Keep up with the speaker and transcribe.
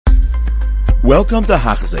Welcome to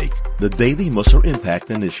Hachzik, the Daily Musar Impact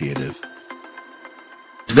Initiative.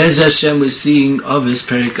 Bez Hashem, we're seeing Avos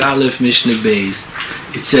Pirkei Aleph Mishnah Beis.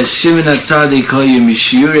 It says Shimon HaTzadik Hoyu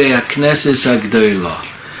Mishiurei HaKnesses HaGdoila.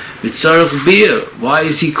 V'tzarech Bir. Why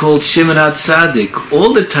is he called Shimon HaTzadik?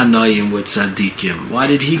 All the Tanoim were tzadikim. Why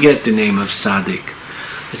did he get the name of Tzadik?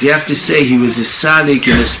 Because you have to say he was a Tzadik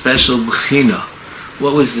in a special bechina.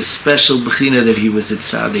 What was the special bechina that he was a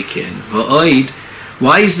Tzadik in? V'oid.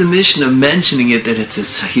 Why is the Mishnah mentioning it that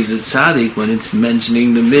he's a tzaddik when it's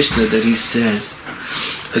mentioning the Mishnah that he says?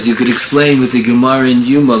 As you could explain with the Gemara in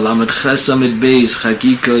Yuma, Lamed Ches Amid Beis,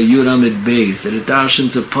 Chagika Yud Amid Beis, that it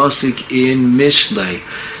darshans a pasuk in Mishlei,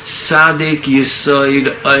 Tzaddik Yisoid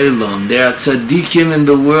Olam. There are tzaddikim in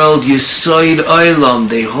the world, Yisoid Olam.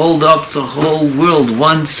 They hold up the whole world,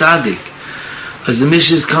 one tzaddik. As the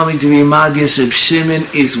Mishnah is coming to be Madias, Reb Shimon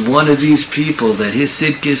is one of these people that his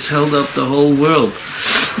Sidkis held up the whole world.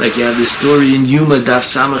 Like you have the story in Yuma, Daf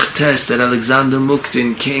Samach Tes, that Alexander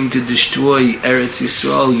Muktin came to destroy Eretz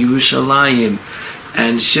Yisrael, Yerushalayim,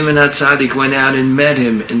 and Shimon HaTzadik went out and met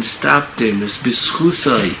him and stopped him. It's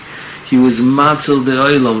B'schusai. He was Matzel de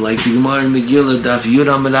Olam, like the Gemara in Megillah, Daf Yud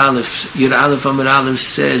Aleph Amid Aleph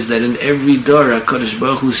says that in every door, HaKadosh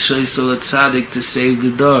Baruch Hu Shoysel HaTzadik to save the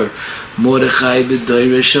door. Mordechai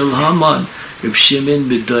b'doirei shel Haman, Reb Shimon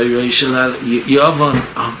b'doirei shel Yavan.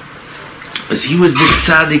 As he was the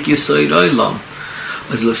tzaddik Yisoid Olam.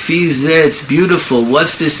 As Lafi zeh, it's beautiful.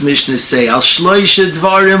 What's this Mishnah say? Al shloisha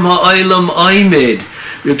dvarim ha'olam oimid.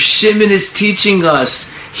 Reb Shimon is teaching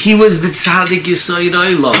us he was the tzaddik Yisoid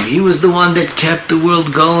Olam. He was the one that kept the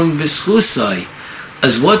world going b'schusai.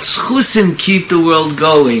 As what schusim keep the world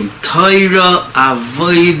going? Torah,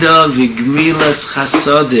 avoda, v'gmilas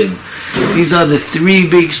chasadim. These are the three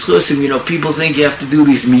big schusim. You know, people think you have to do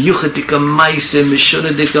these miyuchatika maisim,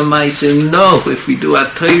 mishunatika maisim. No, if we do a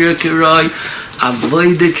Torah kirai,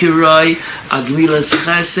 avoda kirai, agmilas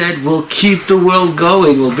chesed, we'll keep the world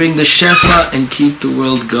going. We'll bring the shefa and keep the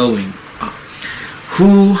world going.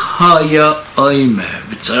 Hu haya oimer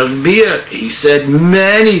b'tzarech bir. He said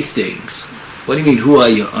many things. What do you mean, who are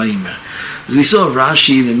you, Aimer? As we saw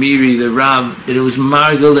Rashi, the Miri, the Rav, that it was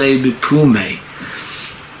Margalei B'Pume.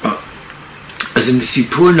 As in the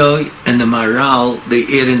Sipurno and the Maral, they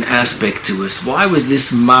add an aspect to us. Why was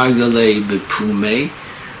this Margalei B'Pume?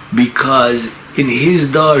 Because in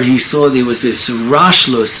his dar, he saw there was this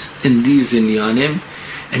Rashlus in these inyanim,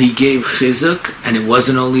 and he gave chizuk, and it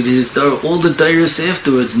wasn't only to his dar, all the dairas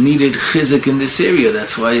afterwards needed chizuk in this area.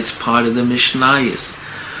 That's why it's part of the Mishnayos.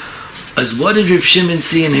 As what did Reb Shimon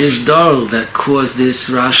see in his dar that caused this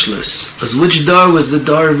rashlus? As which dar was the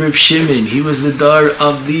dar of Reb Shimon? He was the dar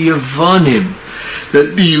of the Yevonim.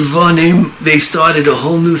 That the Yevonim, they started a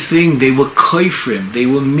whole new thing. They were koifrim, they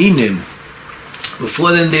were minim.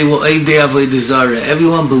 Before them they were Eidei Avodah Zarah.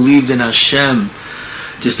 Everyone believed in Hashem.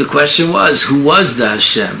 Just the question was, who was the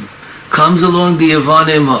Hashem? Comes along the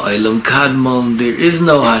Yevonim, ha'olam kadmon, there is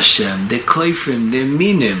no Hashem. They're koifrim, they're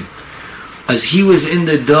minim. As he was in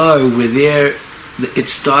the dar where there, it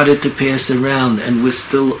started to pass around, and we're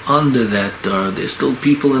still under that dar. There's still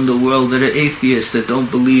people in the world that are atheists, that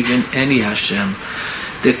don't believe in any Hashem.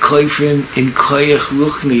 They're koifrim in koyach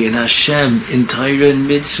ruchni, in Hashem, in Torah and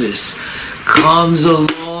mitzvahs. Comes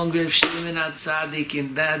along Reb Shimon HaTzadik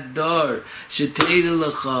in that door. Sheteidu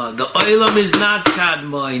lecha. The olam is not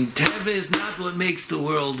kadmoin. Teva is not what makes the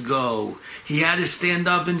world go. He had to stand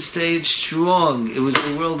up and stay strong. It was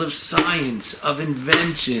the world of science, of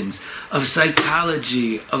inventions, of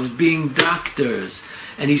psychology, of being doctors.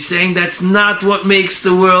 And he's saying that's not what makes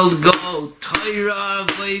the world go. Torah,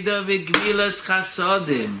 avoda, v'gmilas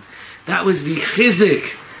chasadim. That was the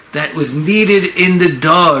chizik that was needed in the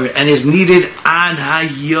dar and is needed ad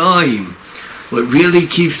hayoim. What really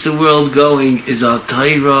keeps the world going is our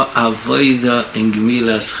Torah, avoda, and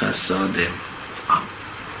gmilas chasadim.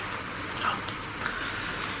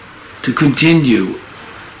 To continue,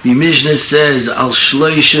 the Mishnah says, Al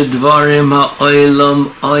shloisha dvarim ha'olam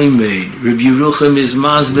oimed. Rabbi Yerucham is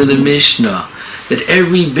masbeh the Mishnah, that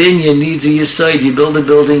every binyan needs a yisoid. You build a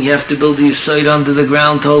building, you have to build a yisoid under the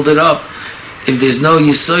ground to hold it up. If there's no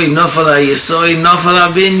yisoid,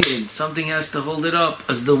 nafal binyan. Something has to hold it up.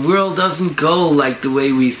 As the world doesn't go like the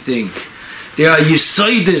way we think. There are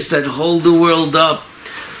yisoidis that hold the world up.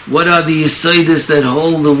 What are the yisoidis that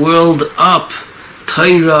hold the world up?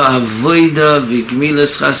 Torah, avoda,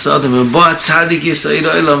 v'gmilas chasadim. And Ba Tzadik Yisoid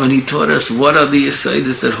Olam, and he taught us what are the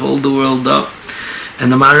yisoidis that hold the world up. And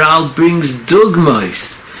the Maral brings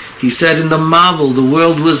dugmais. He said in the Mabel, the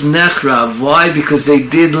world was nechrav. Why? Because they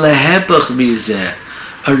did lehepach bizeh.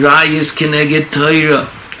 Arayis keneged Torah,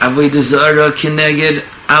 avodah zara keneged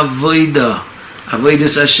avodah.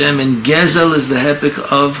 Avodas Hashem, and Gezel is the hepik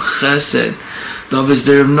of Chesed. As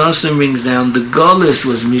the Reb Nosson brings down, the Golus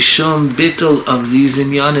was Mishum Bittel of these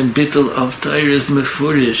inyanim, Bittel of Torah's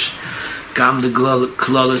Mefurish. Kam the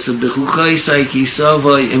Klolos of Bechuchai Saiki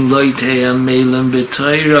Savai Im Loitei Amelim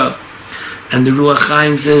B'Torah. And the Ruach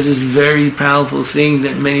Chaim says this very powerful thing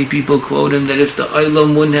that many people quote him, that if the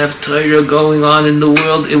Olam wouldn't have Torah going on in the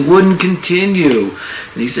world, it wouldn't continue.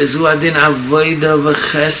 And he says, Huadin Avoda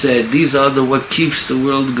V'Chesed. These are what keeps the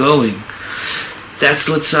world going. That's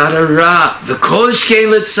L'tzara Ra. The Koshke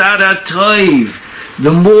L'tzara Toiv.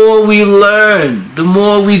 The more we learn, the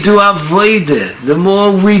more we do Avodah, the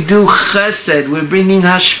more we do Chesed, we're bringing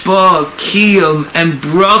Hashpah, Kiyum, and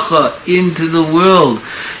Bracha into the world.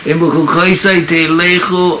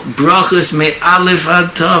 Brachas me Aleph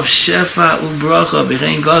Atov, Shefa u'Bracha,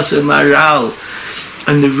 B'chein Goser Maral.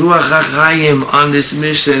 And the Ruach HaChaim on this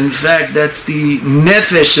mission, in fact, that's the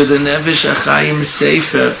Nefesh of the Nefesh HaChaim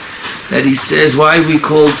Sefer, that he says why we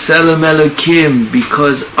called Selam Elokim,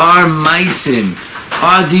 because our Maisim,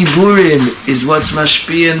 our Diburim is what's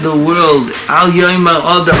mashpia in the world. Al Yoima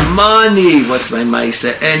Oda money. What's my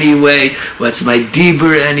Maisa anyway? What's my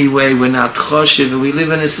Dibur anyway? We're not Choshev, and we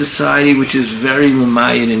live in a society which is very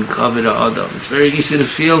Lumayan and covered Adam. It's very easy to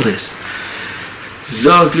feel this.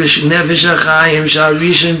 Zok Nefesh HaChaim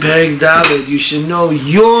Sharishon Perek Dalet. You should know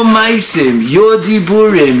your Maisim, your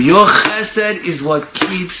Diburim, your Chesed is what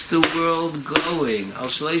keeps the world going. Al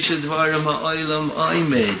Shleisha Dvarim Ha'olam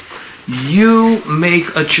Oimed. You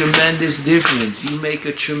make a tremendous difference. You make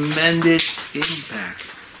a tremendous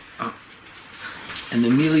impact. And the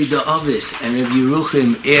Mili da Avos and Reb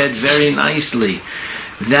Yeruchim add very nicely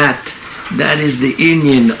that is the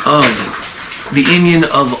inyan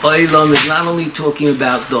of Olam is not only talking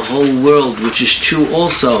about the whole world, which is true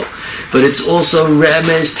also, but it's also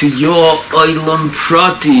remez to your Olam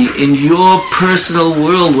Prati, in your personal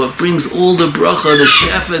world. What brings all the bracha, the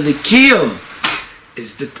shefa, the kiyum,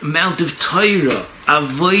 is the amount of Torah,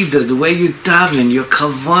 avodah, the way you daven, your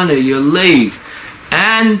kavanah, your leiv,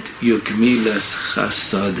 and your gemilas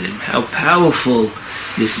chasadim. How powerful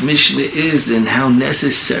this Mishnah is, and how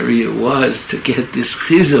necessary it was to get this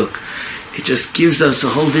chizuk. It just gives us a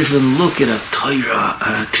whole different look at a Torah,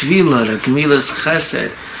 a tefillah, a gemilas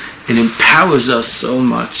chesed. It empowers us so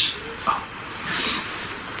much.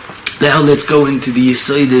 Now let's go into the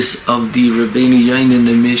Yesodis of the Rabbeinu Yoina in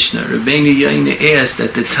the Mishnah. Rabbeinu Yoina asked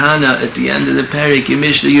that the Tana at the end of the parak in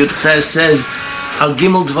Mishnah Yud Ches says, Al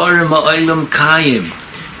Gimel Dvarim Ha'olam Kayim.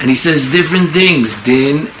 And he says different things.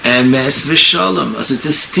 Din, Emes, V'Shalom. As it's a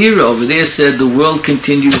stira. Over there said the world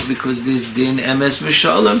continues because there's Din, Emes,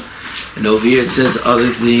 V'Shalom. And over here it says other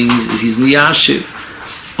things. He's Miyashiv.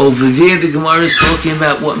 Over there the Gemara is talking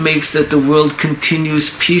about what makes that the world continues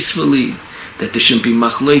peacefully. That there shouldn't be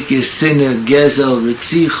machlokes, sinner, gezel,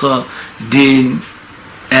 ritzicha, din,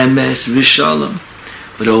 emes, v'shalom.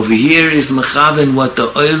 But over here is mechaven what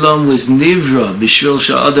the olam was nivra, b'shvil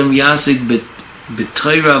sha'adam yasik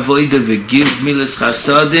b'toira avoida v'giv milas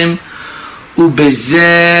chasadim,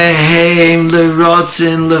 u'bezehem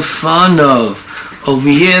l'rotzen lefanov. Over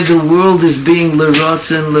here the world is being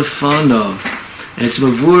l'rotzen lefanov. And it's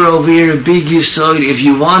mavur over here, a big yisod. If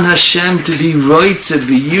you want Hashem to be roitza,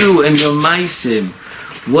 be you and your maisim,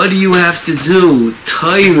 what do you have to do?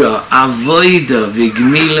 Torah, avoida,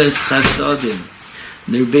 v'gemilas chasadim.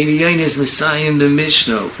 The Rabbeinu Yoina is Messiah in the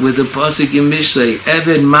Mishnah, with the pasuk in Mishlei,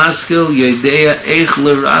 Eved maskil yodea eich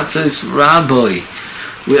l'ratzos rabbi.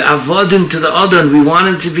 We're avodim to the other, and we want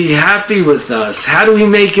him to be happy with us. How do we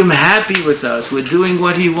make him happy with us? We're doing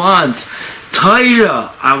what he wants.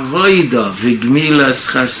 Torah, avoida, v'gemilas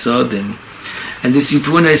chasadim. And the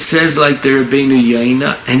Sipuna says like the Rabbeinu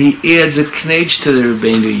Yoina, and he adds a knech to the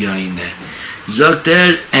Rabbeinu Yoina.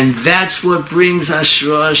 Zokter, and that's what brings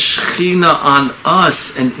Hashra Shechina on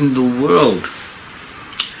us and in the world.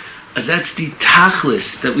 As that's the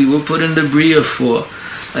tachlis that we were put in the Bria for.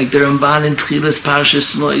 Like the Ramban in Tchilas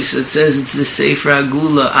Parshas Shmos, it says it's the Sefer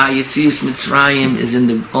Agula, Yetzias Mitzrayim is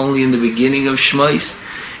only in the beginning of Shmos.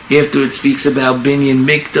 After it speaks about Binyan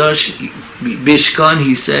Mikdash, Bishkan,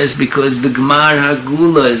 he says, because the Gemar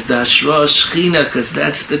Hagula is the Hashra Shechina, because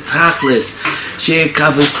that's the Tachlis. She'er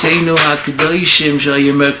Kavasenu HaKadoshim,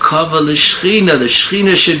 She'er Merkava L'Shechina, the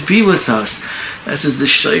Shechina should be with us. This is the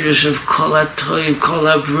Shirish of Kol HaToyim, Kol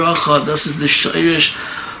HaBracha, this is the Shirish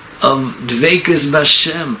of Dveikas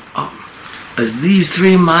Bashem. As these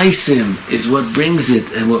three Maisim is what brings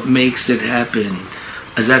it and what makes it happen.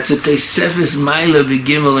 As that's a Tesefes Maila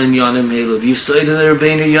B'Gimel in Yonim Helo. The Yisod of the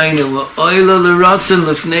Rabbeinu Yoina, V'oila l'ratzen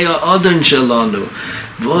l'fnei ha'adon shalanu.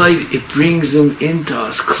 Void, it brings them into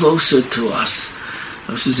us, closer to us.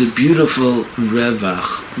 This is a beautiful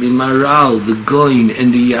Revach. The Maral, the Goin,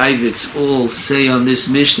 and the Yavitz all say on this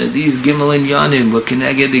Mishnah, these Gimel and Yanim were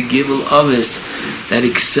connected to Gimel Avos that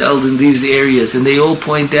excelled in these areas, and they all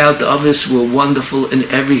point out the Avos were wonderful in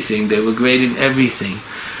everything. They were great in everything.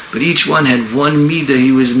 But each one had one midah.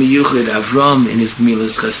 He was miyuchid. Avram in his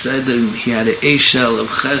Gemilas Chasedim, he had an Eshel of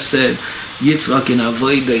Chesed. Yitzchak in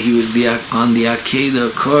Avodah, he was on the Akedah,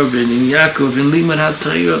 Korban, in Yaakov, in Limud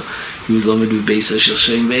HaTorah. He was Lamed with Beis Shel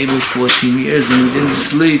Shem Weber 14 years, and he didn't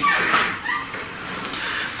sleep.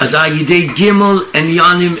 As Ayidei Gimel and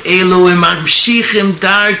Yanim Elohim Mamshichim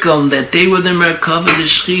Darkom, that they were the Merkava, the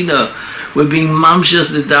Shechina, were being Mamshach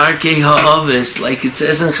the Darkei Ha'avis, like it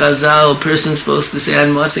says in Chazal, a person's supposed to say,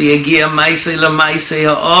 An Moshe Yagia Maisei La Maisei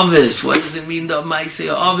Ha'avis. What does it mean, the Maisei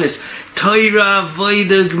Ha'avis? Torah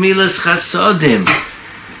Avodah Gemilas Chasodim.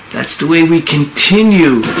 That's the way we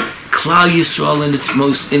continue Klal Yisrael in its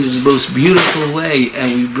most beautiful way,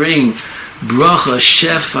 and we bring bracha,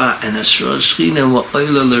 shefa, and asra shchina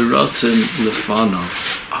wa'oila l'rotzen lefanov.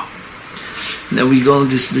 Now we go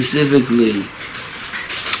into specifically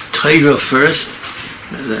Torah first.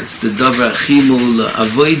 That's the davar chimul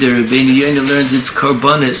avodah. Rabbeinu Yonah learns its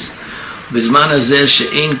karbonis. B'zman hazeh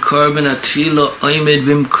she'ein karban atfila oimed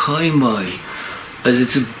b'mkoimai. As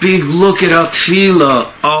it's a big look at our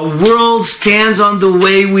tefillah. Our world stands on the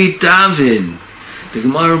way we daven. The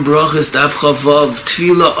Gemara in Brachos Daf Chavav,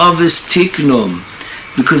 tefillah Avos tiknum,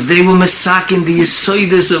 because they were masakin the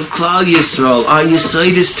Yesodis of Klal Yisrael. Our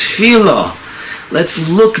Yesodis tefillah. Let's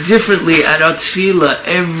look differently at our tefillah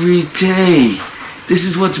every day. This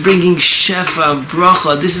is what's bringing shefa,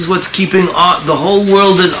 bracha. This is what's keeping the whole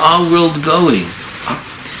world and our world going.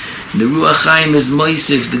 The Ruach Chaim is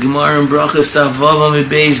Moisif, the Gemara in Brachos Daf Vav Amid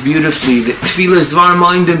beautifully. The tefillah is dvar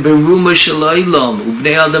moindim beruma shalaylam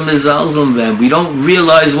ubnei adam mezalzam vem. We don't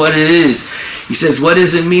realize what it is. He says, what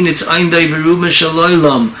does it mean? It's aindai beruma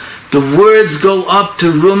shalaylam. The words go up to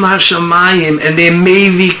rum hashamayim, and there may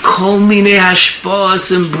be kol minei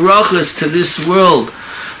hashpaas and brachas to this world.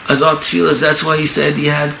 As our tefillahs, that's why he said he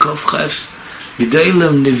had kof chef.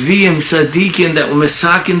 Gedolim, Nevi'im, Tzadikim that were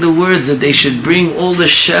masaking the words that they should bring all the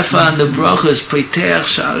shefa and the brachas, Peiteach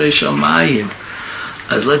Sharei Shamayim.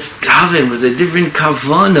 As let's daven with a different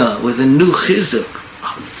kavana, with a new chizuk.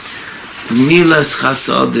 Milas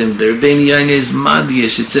Chasadim, the Rabbeinu Yonah is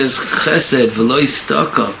Madyesh. It says Chesed v'lo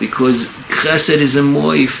istaka, because Chesed is a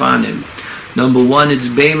moifanim. Number one, it's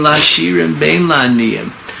Bein Lashirim, Bein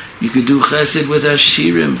Laniyim. You could do Chesed with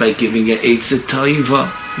Hashirim by giving an Eitzah Toiva.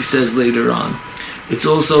 He says later on. It's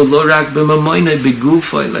also Lorak b'mamoinai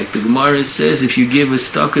begufay, like the Gemara says, if you give a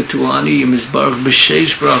staka to ani, you misbarach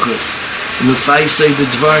b'sheish brachas. You mefaisei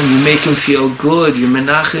b'dvarim, you make him feel good, you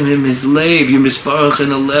menachem him his leiv, you misbarach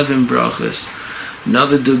in 11 brachas.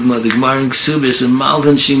 Another dugma, the Gemara in Ksubis, in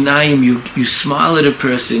Maldan Shinayim, you smile at a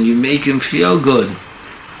person, you make him feel good.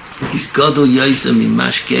 He's gadol yaisam in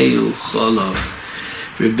mashkeu cholav.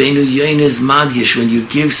 Rabbeinu Yonah is madyish. When you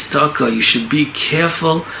give staka, you should be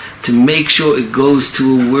careful to make sure it goes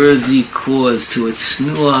to a worthy cause, to its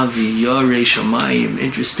snua v'yarei shamayim.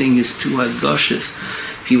 Interesting is two hagoshes.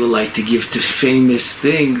 People like to give to famous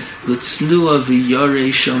things. L'tsnua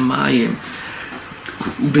v'yarei shamayim.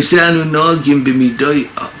 U'b'se'anu nogim b'midoi.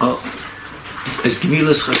 As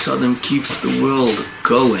Gemilas Chasadim keeps the world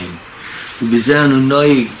going. U'b'se'anu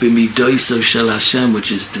noig b'midoisav shel Hashem,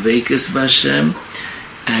 which is dveikus v'Hashem.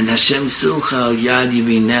 And Hashem Silcha al Yad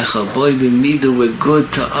Yaminecha, boy b'midah, we're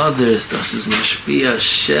good to others. Das is mashpia,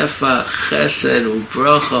 shefa, chesed,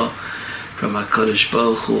 u'bracha from HaKadosh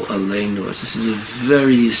Baruch Hu Aleinu. This is a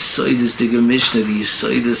very Yesodis Diga Mishnah, the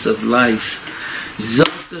Yesodis of life.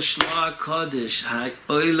 Zot Shloah HaKadosh,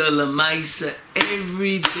 ha'oila l'maisa,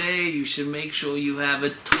 every day you should make sure you have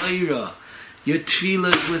a Torah, your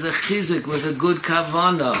tefillah with a chizuk, with a good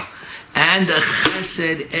kavanah, and a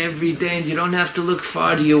chesed every day. And you don't have to look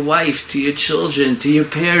far to your wife, to your children, to your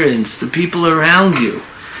parents, the people around you.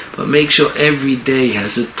 But make sure every day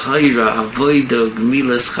has a Torah, avodah,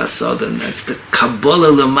 gemilas chasadim. That's the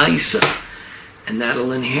Kabbalah l'maisa. And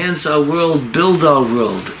that'll enhance our world, build our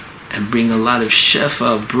world, and bring a lot of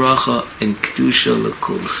shefa, bracha, and kedusha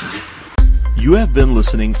l'kulchem. You have been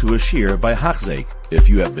listening to a shir by Hachzeik. If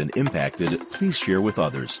you have been impacted, please share with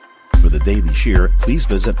others. For the daily shir, please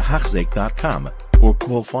visit Hachzeik.com or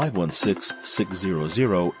call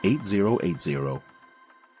 516-600-8080.